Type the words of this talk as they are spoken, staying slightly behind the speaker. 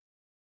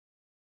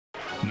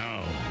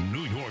Now,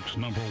 New York's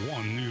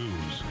 #1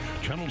 news,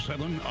 Channel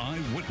 7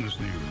 Eyewitness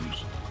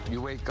News.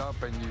 You wake up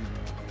and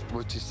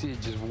what you see is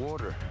just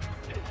water,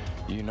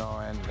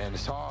 and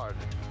it's hard.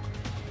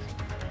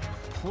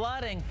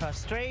 Flooding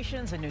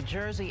frustrations in New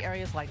Jersey.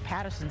 Areas like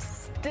Paterson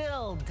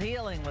still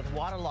dealing with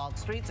waterlogged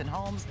streets and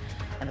homes,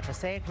 and the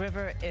Passaic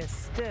River is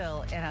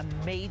still in a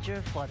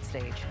major flood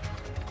stage.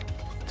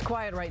 It's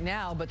quiet right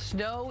now, but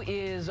snow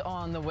is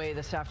on the way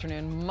this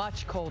afternoon.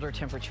 Much colder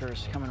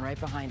temperatures coming right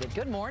behind it.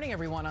 Good morning,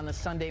 everyone, on this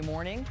Sunday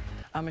morning.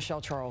 I'm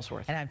Michelle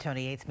Charlesworth. And I'm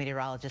Toni Yates,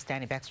 meteorologist.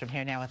 Danny Beckstrom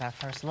here now with our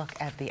first look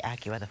at the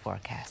AccuWeather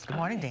forecast. Good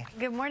morning, Dan.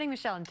 Good morning,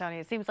 Michelle and Toni.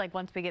 It seems like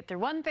once we get through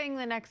one thing,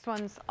 the next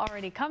one's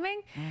already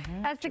coming.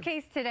 That's the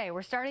case today.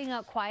 We're starting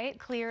out quiet,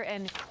 clear,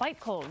 and quite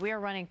cold. We are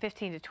running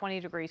 15 to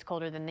 20 degrees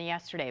colder than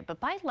yesterday. But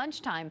by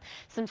lunchtime,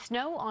 some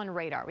snow on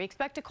radar. We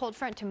expect a cold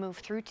front to move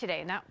through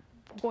today, and that's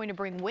going to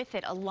bring with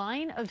it a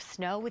line of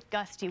snow with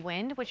gusty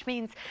wind, which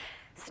means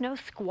snow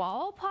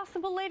squall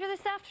possible later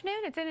this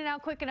afternoon. It's in and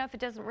out quick enough it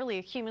doesn't really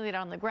accumulate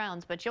on the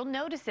grounds, but you'll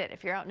notice it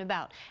if you're out and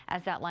about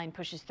as that line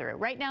pushes through.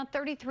 Right now,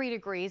 33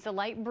 degrees, a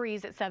light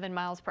breeze at 7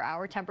 miles per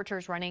hour.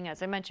 Temperatures running,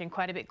 as I mentioned,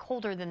 quite a bit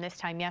colder than this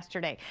time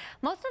yesterday.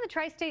 Most of the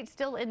tri-state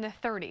still in the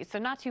 30s, so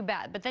not too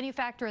bad. But then you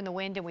factor in the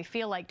wind, and we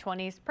feel like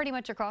 20s pretty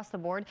much across the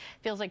board.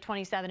 Feels like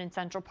 27 in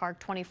Central Park,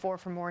 24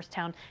 for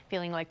Morristown,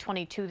 feeling like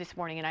 22 this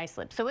morning in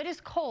Islip. So it is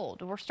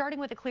cold. We're starting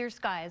with a clear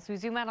sky. As we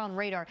zoom out on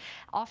radar,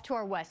 off to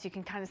our west, you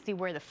can kind of see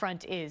where the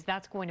front is.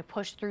 That's going to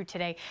push through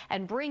today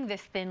and bring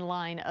this thin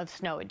line of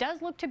snow. It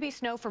does look to be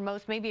snow for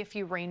most, maybe a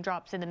few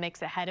raindrops in the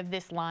mix ahead of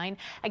this line.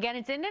 Again,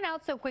 it's in and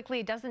out so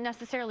quickly it doesn't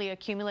necessarily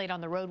accumulate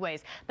on the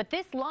roadways. But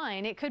this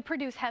line, it could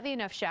produce heavy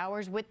enough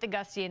showers with the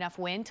gusty enough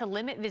wind to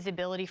limit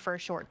visibility for a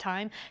short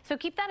time. So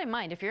keep that in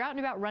mind. If you're out and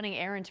about running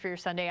errands for your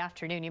Sunday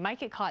afternoon, you might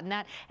get caught in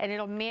that, and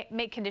it'll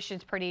make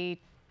conditions pretty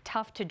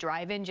tough to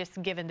drive in,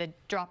 just given the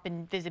drop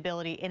in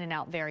visibility in and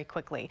out very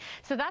quickly.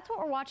 So that's what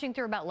we're watching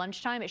through about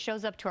lunchtime. It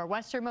shows up to our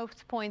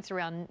westernmost points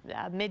around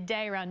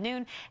midday, around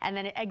noon, and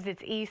then it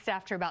exits east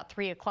after about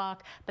 3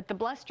 o'clock. But the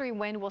blustery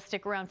wind will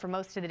stick around for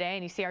most of the day,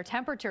 and you see our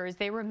temperatures,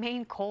 they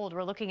remain cold.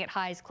 We're looking at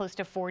highs close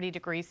to 40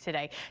 degrees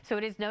today. So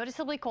it is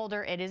noticeably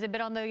colder. It is a bit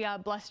on the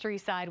blustery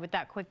side with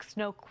that quick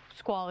snow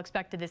squall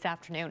expected this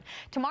afternoon.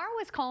 Tomorrow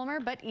is calmer,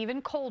 but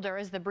even colder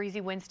as the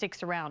breezy wind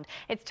sticks around.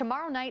 It's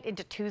tomorrow night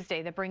into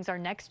Tuesday that brings our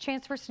next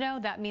chance for snow.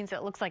 That means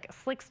it looks like a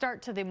slick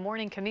start to the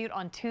morning commute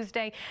on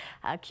Tuesday.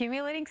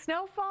 Accumulating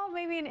snowfall,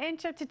 maybe an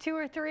inch up to 2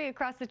 or 3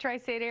 across the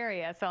tri-state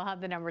area. So I'll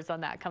have the numbers on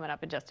that coming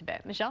up in just a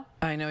bit. Michelle?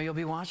 I know you'll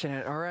be watching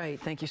it. All right.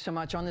 Thank you so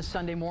much. On this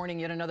Sunday morning,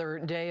 yet another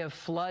day of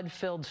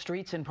flood-filled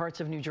streets in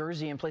parts of New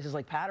Jersey and places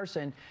like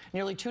Paterson.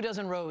 Nearly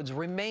 24 roads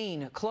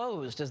remain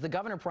closed as the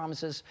governor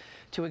promises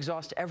to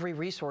exhaust every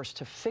resource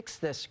to fix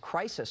this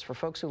crisis for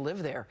folks who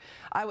live there.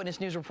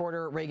 Eyewitness News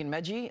reporter Reagan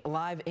Medji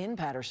live in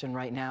Paterson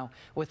right now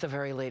with the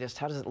very latest.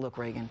 How does it look,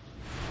 Reagan?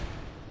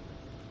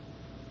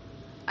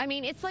 I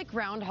mean, it's like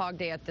Groundhog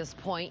Day at this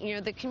point. You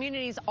know, the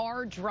communities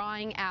are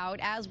drying out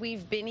as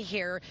we've been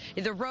here.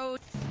 The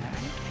roads.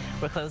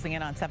 We're closing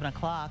in on 7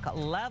 o'clock.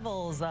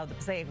 Levels of the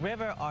Passaic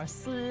River are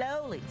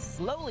slowly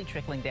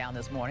trickling down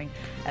this morning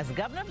as the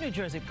governor of New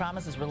Jersey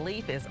promises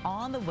relief is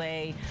on the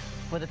way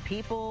for the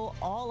people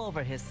all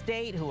over his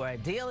state who are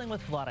dealing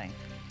with flooding.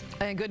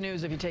 And good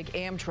news if you take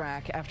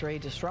Amtrak after a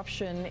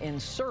disruption in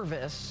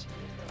service.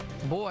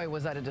 Boy,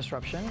 was that a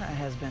disruption. It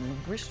has been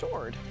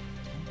restored.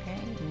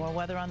 Okay, more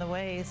weather on the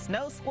way.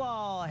 Snow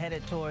squall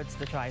headed towards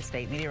the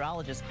tri-state.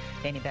 Meteorologist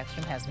Danny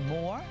Beckstrom has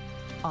more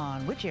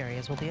on which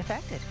areas will be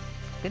affected.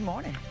 Good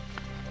morning.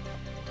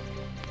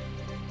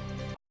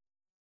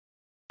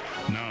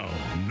 Now,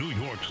 New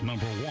York's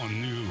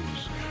 #1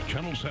 news,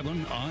 Channel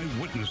 7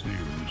 Eyewitness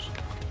News.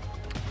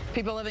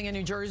 People living in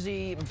New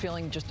Jersey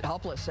feeling just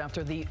helpless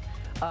after the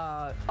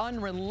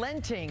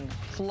unrelenting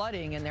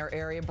flooding in their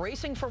area,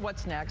 bracing for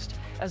what's next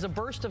as a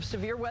burst of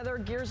severe weather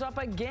gears up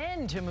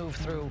again to move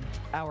through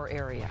our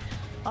area.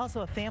 Also,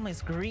 a family's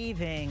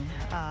grieving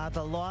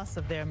the loss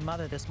of their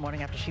mother this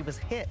morning after she was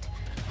hit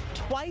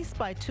twice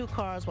by 2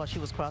 cars while she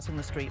was crossing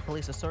the street.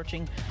 Police are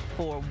searching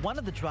for one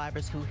of the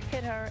drivers who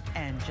hit her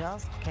and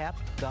just kept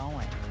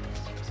going.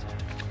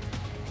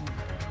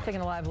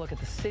 Taking a live look at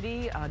the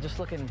city, just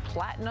looking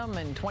platinum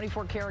and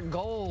 24 karat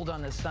gold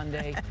on this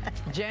Sunday,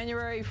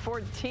 January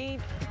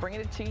 14th,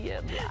 bringing it to you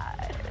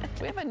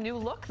live. We have a new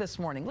look this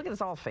morning. Look at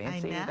this, all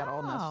fancy. I know, We got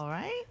all this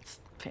right?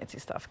 fancy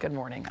stuff. Good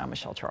morning. I'm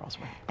Michelle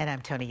Charlesworth. And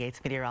I'm Toni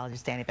Yates,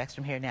 meteorologist Danny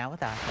Beckstrom here now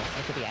with our first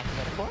look at the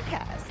AccuWeather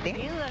forecast.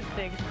 Danny? He looks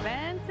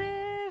expensive.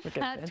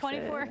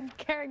 24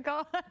 karat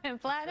gold and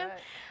platinum. Right.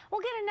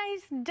 We'll get a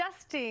nice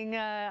dusting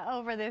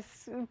over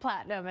this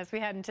platinum as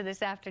we head into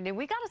this afternoon.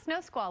 We got a snow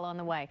squall on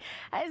the way.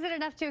 Is it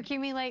enough to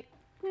accumulate?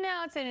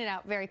 No, it's in and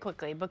out very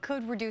quickly, but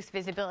could reduce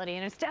visibility.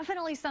 And it's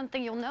definitely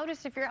something you'll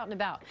notice if you're out and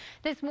about.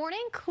 This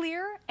morning,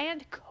 clear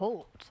and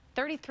cold.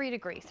 33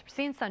 degrees. We're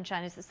seeing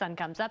sunshine as the sun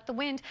comes up. The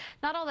wind,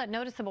 not all that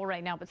noticeable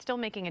right now, but still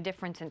making a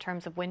difference in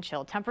terms of wind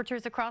chill.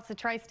 Temperatures across the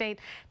tri-state,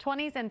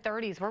 20s and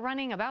 30s. We're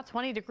running about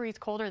 20 degrees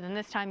colder than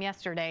this time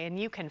yesterday, and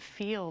you can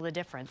feel the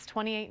difference.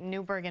 28 in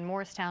Newburgh and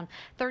Morristown,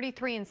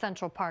 33 in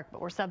Central Park,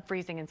 but we're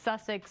sub-freezing in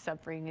Sussex,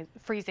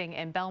 sub-freezing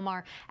in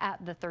Belmar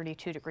at the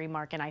 32-degree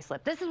mark in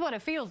Islip. This is what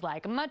it feels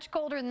like. Much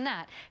colder than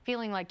that,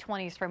 feeling like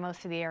 20s for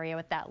most of the area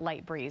with that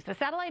light breeze. The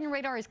satellite and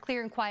radar is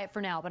clear and quiet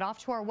for now, but off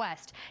to our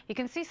west, you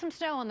can see some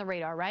snow on the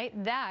radar, right?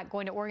 That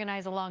going to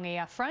organize along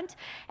a front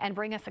and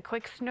bring us a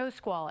quick snow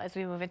squall as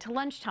we move into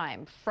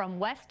lunchtime from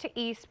west to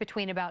east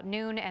between about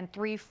noon and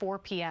 4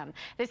 p.m.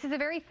 This is a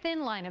very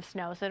thin line of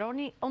snow, so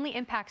it only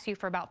impacts you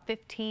for about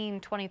 15,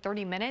 20,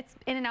 30 minutes,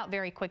 in and out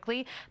very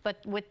quickly.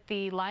 But with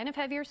the line of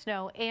heavier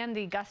snow and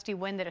the gusty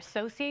wind that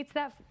associates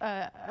that,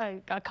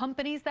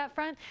 accompanies that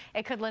front,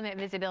 it could limit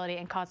visibility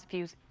and cause a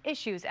few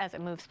issues as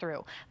it moves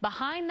through.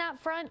 Behind that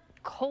front,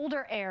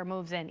 colder air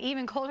moves in,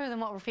 even colder than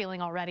what we're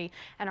feeling already,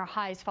 and our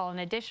highs fall an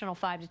additional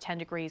 5 to 10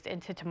 degrees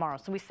into tomorrow.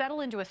 So we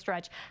settle into a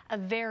stretch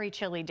of very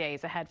chilly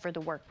days ahead for the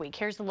work week.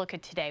 Here's a look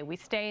at today. We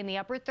stay in the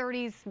upper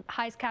 30s,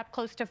 highs capped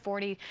close to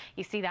 40.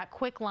 You see that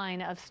quick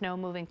line of snow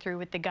moving through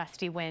with the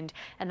gusty wind,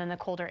 and then the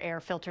colder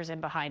air filters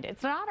in behind it.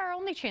 It's not our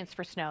only chance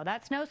for snow.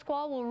 That snow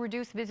squall will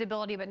reduce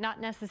visibility, but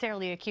not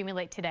necessarily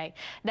accumulate today.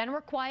 Then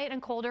we're quiet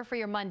and colder for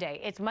your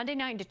Monday. It's Monday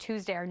night into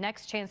Tuesday. Our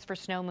next chance for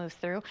snow moves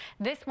through.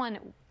 This one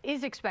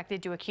is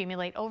expected to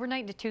accumulate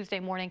overnight to Tuesday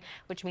morning,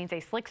 which means a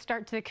slick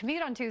start to the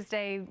commute on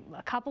Tuesday,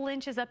 a couple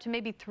inches up to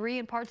maybe 3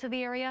 in parts of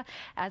the area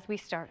as we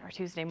start our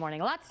Tuesday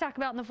morning. A lot to talk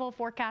about in the full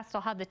forecast.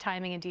 I'll have the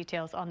timing and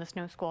details on the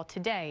snow squall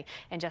today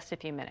in just a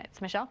few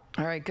minutes. Michelle?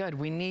 All right, good.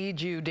 We need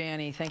you,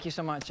 Danny. Thank you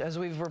so much. As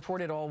we've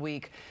reported all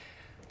week,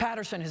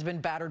 Patterson has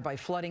been battered by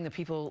flooding. The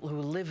people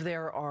who live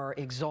there are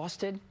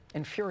exhausted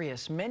and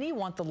furious. Many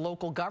want the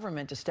local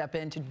government to step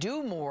in to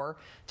do more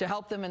to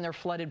help them in their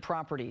flooded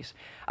properties.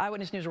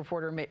 Eyewitness News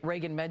reporter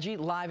Reagan Medji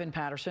live in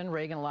Patterson.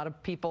 Reagan, a lot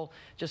of people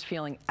just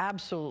feeling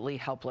absolutely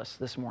helpless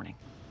this morning.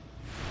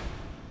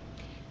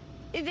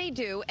 They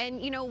do.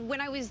 And, you know, when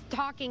I was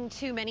talking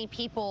to many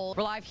people,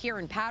 we're live here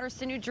in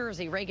Patterson, New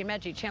Jersey. Reagan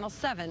Medji, Channel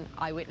 7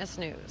 Eyewitness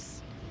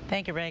News.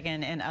 Thank you,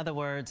 Reagan. In other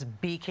words,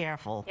 be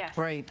careful. Yes.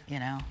 Right. You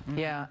know?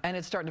 Yeah, and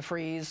it's starting to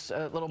freeze.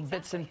 Little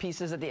bits and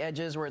pieces at the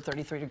edges. We're at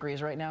 33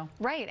 degrees right now.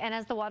 Right, and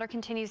as the water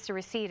continues to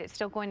recede, it's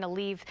still going to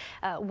leave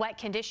wet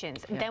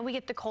conditions. Yeah. Then we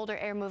get the colder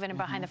air moving in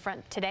behind the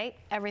front. Today,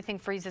 everything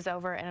freezes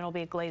over and it'll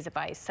be a glaze of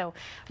ice. So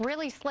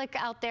really slick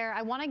out there.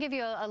 I want to give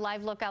you a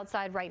live look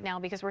outside right now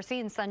because we're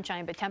seeing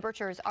sunshine, but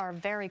temperatures are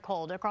very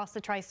cold across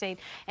the tri-state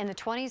in the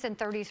 20s and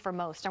 30s for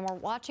most. And we're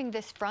watching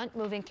this front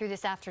moving through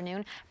this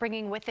afternoon,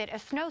 bringing with it a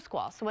snow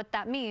squall. So what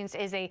that means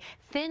is a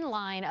thin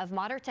line of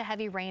moderate to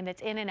heavy rain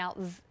that's in and out,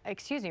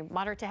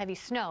 moderate to heavy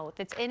snow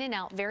that's in and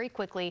out very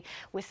quickly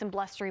with some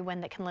blustery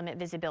wind that can limit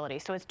visibility.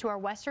 So it's to our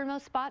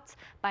westernmost spots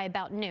by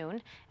about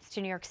noon. It's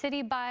to New York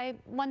City by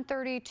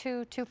 1:30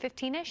 to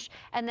 2:15-ish,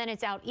 and then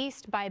it's out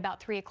east by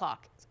about 3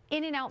 o'clock.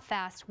 In and out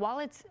fast. While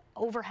it's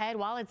overhead,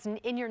 while it's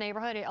in your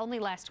neighborhood, it only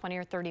lasts 20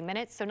 or 30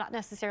 minutes, so not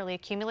necessarily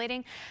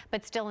accumulating,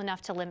 but still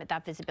enough to limit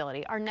that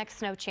visibility. Our next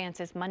snow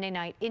chance is Monday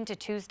night into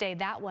Tuesday,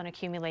 that one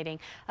accumulating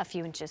a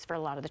few inches for a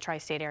lot of the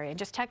tri-state area. And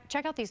just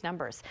check out these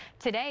numbers.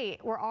 Today,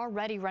 we're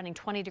already running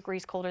 20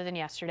 degrees colder than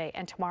yesterday,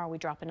 and tomorrow we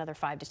drop another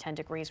 5 to 10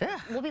 degrees. Yeah.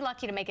 We'll be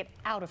lucky to make it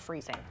out of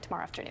freezing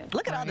tomorrow afternoon.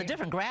 Look at all the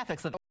different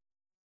graphics of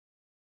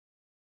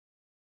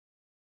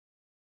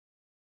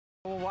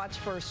We'll watch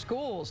for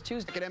schools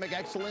Tuesday. Academic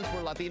excellence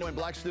for Latino and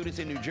Black students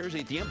in New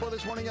Jersey. Tiempo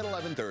this morning at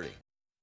 11:30.